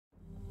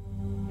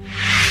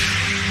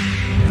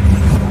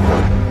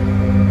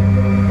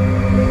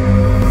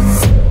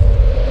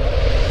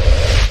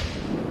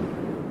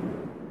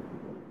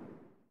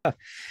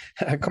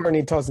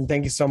Courtney, Tosin,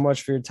 thank you so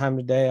much for your time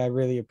today. I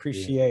really Yeah.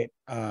 appreciate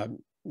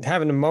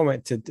having a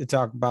moment to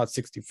talk about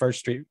 61st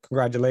Street.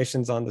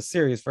 Congratulations on the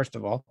series, first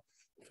of all.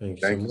 Thank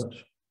you so Thank you.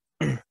 much.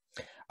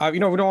 We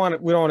don't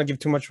want to give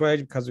too much away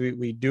because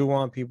we do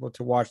want people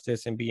to watch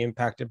this and be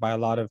impacted by a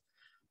lot of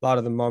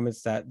the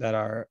moments that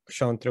are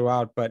shown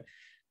throughout. But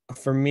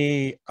for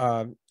me,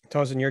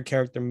 Tosin, your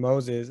character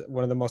Moses,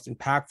 one of the most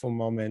impactful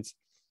moments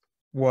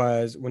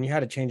was when you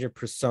had to change your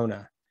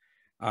persona.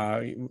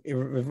 It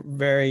was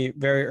very,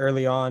 very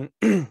early on.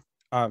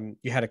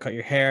 You had to cut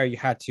your hair. You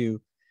had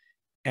to,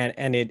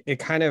 and it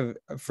kind of,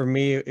 for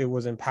me, it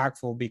was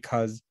impactful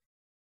because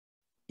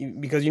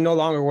you no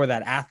longer were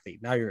that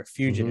athlete. Now you're a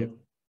fugitive. Hmm.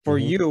 For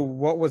Hmm. you,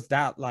 what was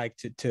that like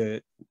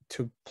to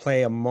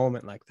play a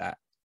moment like that?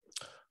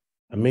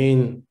 I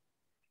mean,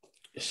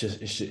 it's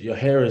just your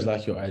hair is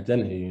like your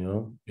identity,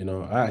 you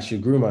know. I actually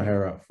grew my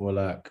hair out for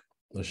like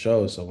the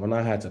show, so when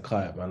I had to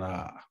cut it,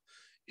 man,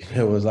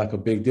 it was like a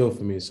big deal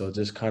for me. So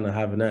just kind of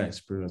having that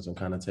experience and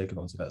kind of taking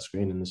onto that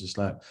screen, and it's just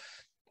like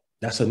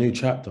that's a new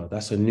chapter.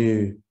 That's a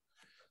new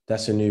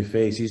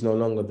phase. He's no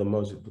longer the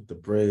Moses with the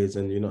braids,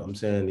 and you know what I'm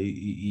saying.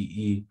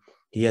 He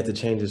had to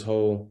change his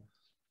whole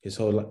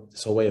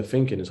way of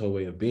thinking, his whole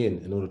way of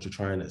being, in order to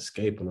try and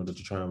escape, in order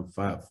to try and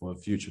fight for a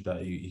future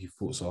that he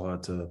fought so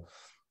hard to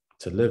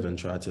live and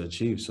try to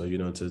achieve. So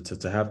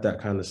to have that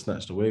kind of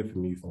snatched away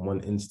from you from one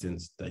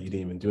instance that you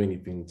didn't even do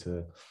anything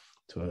to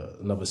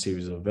another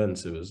series of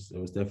events, it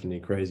was definitely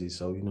crazy.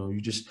 So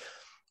you just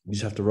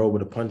have to roll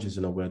with the punches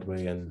in a weird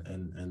way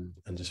and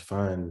just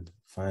find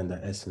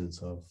that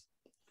essence of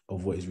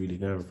what he's really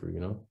going through,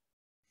 you know?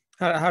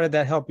 How did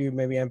that help you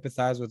maybe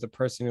empathize with a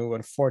person who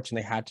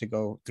unfortunately had to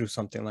go through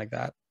something like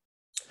that?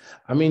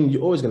 I mean,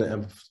 you're always going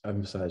to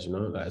emphasize, you know,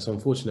 like it's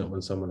unfortunate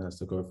when someone has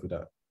to go through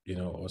that, you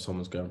know, or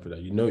someone's going through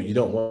that. You know, you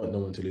don't want no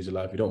one to lose their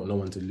life. You don't want no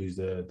one to lose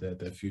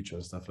their future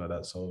and stuff like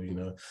that. So, you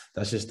know,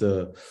 that's just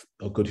a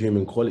good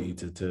human quality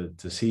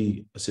to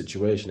see a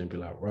situation and be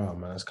like, wow,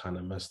 man, that's kind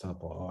of messed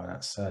up, or oh,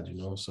 that's sad, you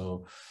know.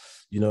 So,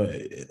 you know,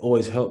 it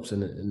always helps,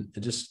 and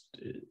it just,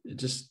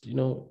 you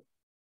know,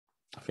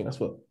 I think that's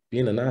what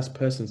being a nice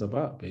person's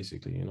about,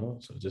 basically, you know.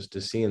 So just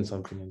seeing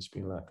something and just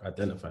being like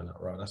identifying that,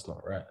 right, that's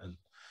not right, and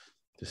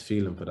just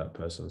feeling for that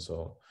person.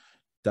 So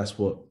that's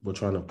what we're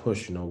trying to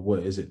push, you know. What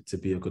is it to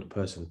be a good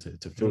person,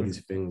 to feel these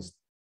things,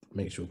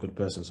 makes you a good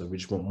person. So we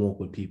just want more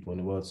good people in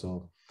the world,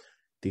 so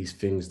these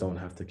things don't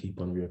have to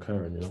keep on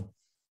reoccurring, you know.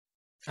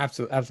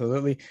 Absolutely,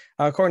 absolutely.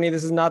 Courtney,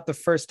 this is not the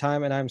first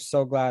time, and I'm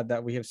so glad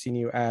that we have seen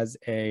you as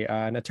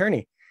an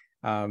attorney.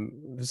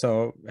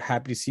 So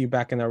happy to see you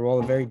back in that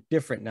role. Very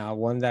different now,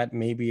 one that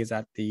maybe is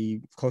at the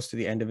close to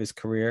the end of his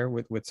career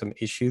with some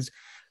issues.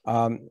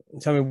 Tell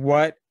me,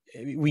 what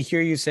we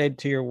hear you say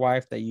to your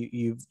wife, that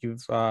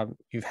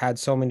you've had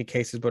so many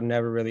cases but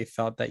never really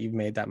felt that you've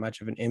made that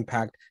much of an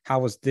impact. How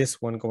was this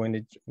one going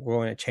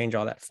to change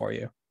all that for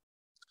you?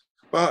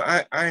 Well,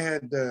 I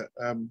had,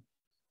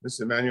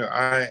 Mr. Emmanuel,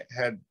 I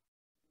had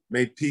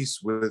made peace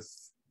with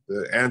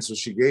the answer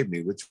she gave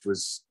me, which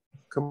was,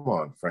 come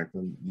on,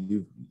 Franklin,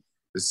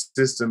 the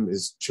system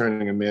is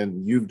churning them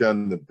in. You've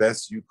done the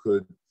best you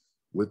could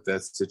with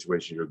that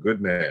situation. You're a good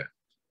man,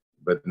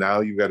 but now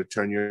you got to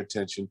turn your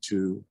attention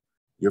to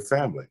your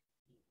family.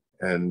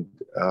 And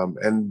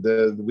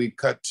we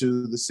cut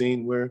to the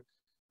scene where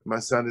my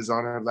son is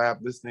on her lap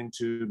listening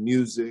to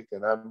music,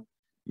 and I'm,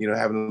 you know,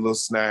 having a little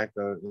snack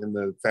in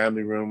the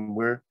family room.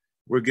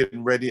 We're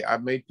getting ready. I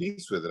made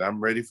peace with it. I'm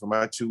ready for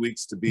my 2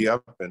 weeks to be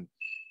up and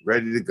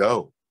ready to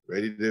go,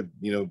 ready to,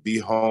 you know, be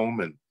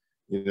home and,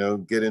 you know,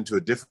 get into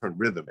a different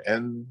rhythm.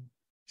 And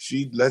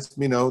she lets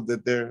me know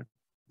that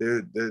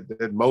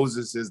that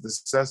Moses is the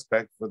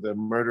suspect for the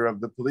murder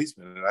of the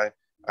policeman. And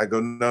I go,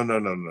 no, no,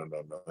 no, no,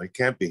 no, no. It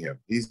can't be him.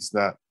 He's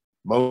not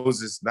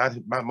Moses, not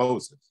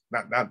Moses.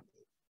 Not.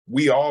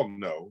 We all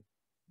know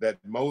that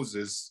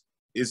Moses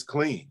is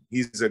clean.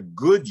 He's a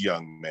good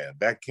young man.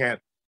 That can't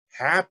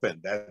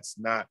happen. That's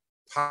not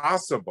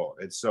possible.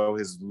 And so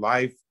his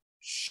life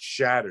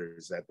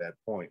shatters at that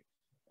point.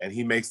 And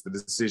he makes the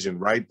decision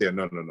right there.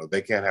 No, no, no.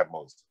 They can't have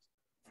Moses.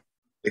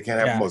 They can't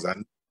have Moses.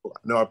 I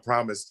know I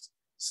promised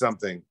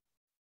something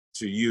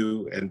to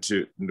you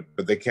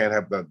but they can't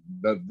have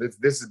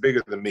this is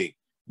bigger than me.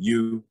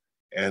 You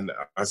and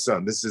our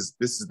son. This is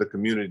the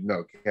community. No,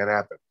 it can't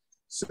happen.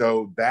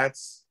 So that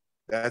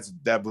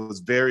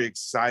was very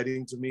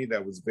exciting to me.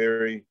 That's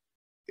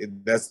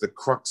the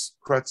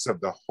crux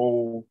of the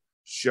whole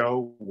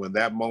show. When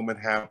that moment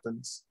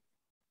happens,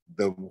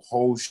 the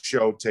whole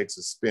show takes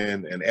a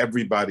spin, and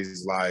everybody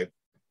has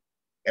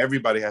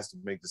to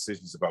make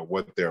decisions about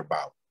what they're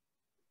about.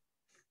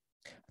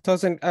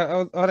 Tosin,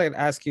 I want to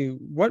ask you,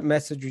 what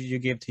message would you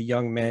give to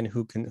young men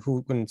who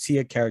can see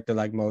a character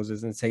like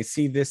Moses and say,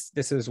 see, this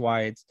is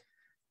why it's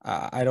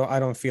I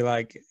don't feel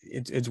like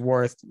it's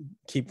worth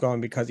keep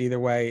going, because either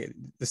way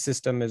the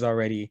system is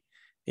already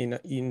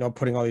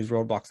putting all these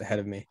roadblocks ahead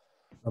of me.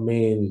 I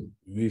mean,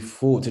 we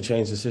fought to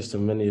change the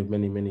system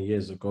many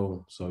years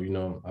ago. So, you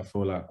know, I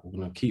feel like we're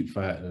gonna keep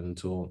fighting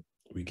until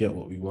we get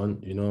what we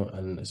want, you know,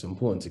 and it's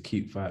important to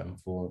keep fighting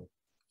for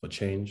for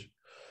change,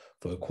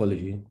 for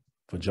equality,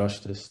 for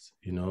justice,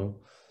 you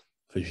know,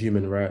 for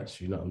human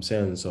rights, you know what I'm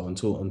saying? So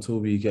until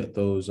we get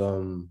those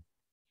and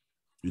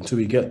we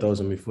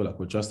feel like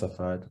we're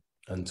justified,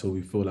 until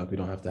we feel like we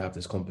don't have to have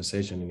this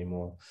conversation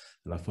anymore.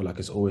 And I feel like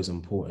it's always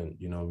important,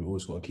 you know, we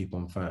always got to keep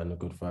on fighting a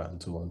good fight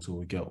until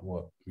we get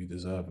what we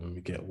deserve and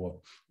we get what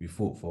we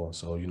fought for.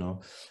 So, you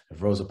know,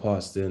 if Rosa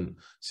Parks didn't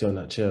sit on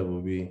that chair,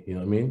 would we, you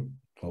know what I mean?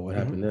 What would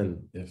happen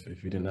then?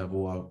 If we didn't have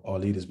all our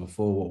leaders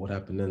before, what would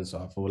happen then? So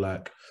I feel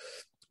like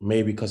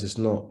maybe because it's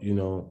not, you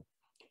know,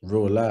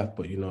 real life,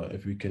 but, you know,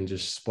 if we can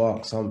just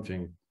spark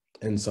something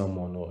in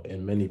someone or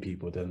in many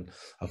people, then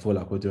I feel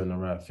like we're doing the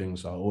right thing.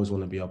 So I always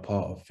want to be a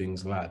part of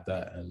things like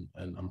that.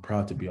 And I'm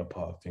proud to be a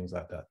part of things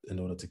like that in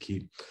order to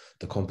keep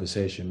the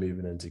conversation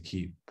moving and to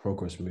keep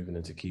progress moving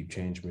and to keep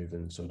change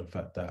moving. So the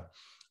fact that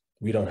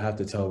we don't have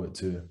to tell it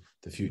to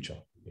the future,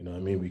 you know what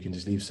I mean? We can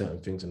just leave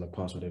certain things in the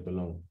past where they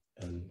belong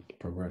and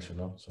progress, you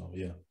know? So,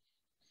 yeah.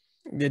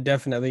 Yeah,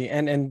 definitely.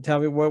 And tell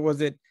me, what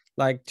was it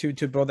like to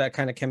build that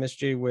kind of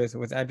chemistry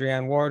with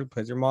Adrienne Ward, who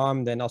plays your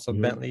mom, then also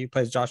Bentley, who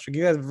plays Joshua?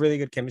 You guys have really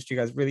good chemistry.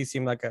 You guys really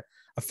seem like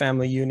a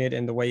family unit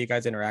in the way you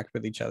guys interact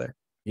with each other.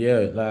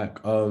 Yeah, like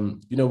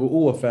you know, we're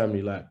all a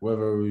family, like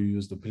whether you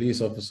was the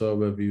police officer,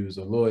 whether you was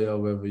a lawyer,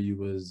 whether you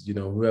was, you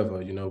know,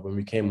 whoever, you know, when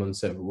we came on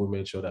set, we all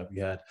made sure that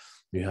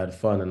we had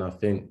fun. And I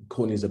think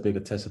Courtney's a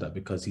bigger test of that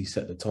because he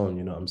set the tone,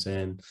 you know what I'm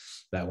saying?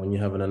 Like when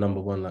you're having a number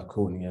one like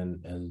Courtney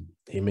and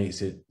he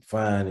makes it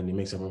fun and he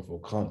makes everyone feel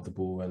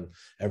comfortable and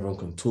everyone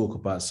can talk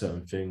about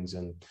certain things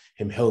and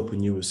him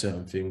helping you with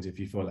certain things. If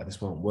you feel like this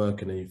won't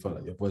work and then you feel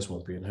like your voice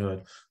won't be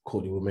heard,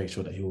 Courtney will make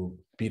sure that he will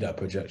be that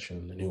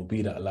projection and he will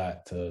be that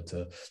light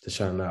to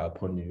shine light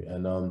upon you.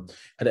 And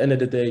at the end of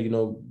the day, you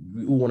know,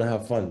 we all want to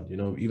have fun, you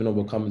know, even though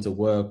we're coming to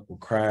work, we're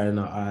crying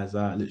our eyes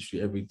out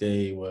literally every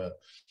day, we're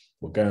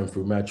going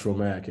through mad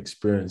traumatic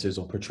experiences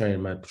or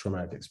portraying mad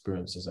traumatic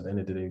experiences. At the end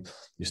of the day,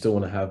 you still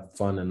want to have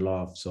fun and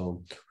laugh.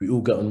 So we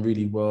all get on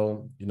really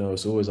well. You know,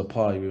 it's always a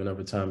party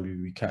whenever time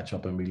we catch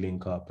up and we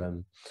link up.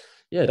 And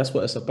yeah, that's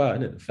what it's about,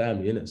 isn't it? The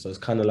family, isn't it? So it's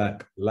kind of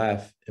like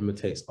life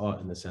imitates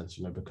art in a sense,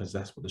 you know, because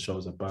that's what the show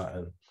is about.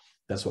 And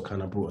that's what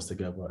kind of brought us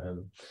together.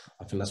 And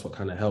I think that's what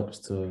kind of helps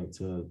to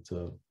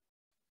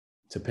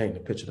paint the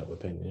picture that we're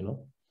painting, you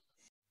know?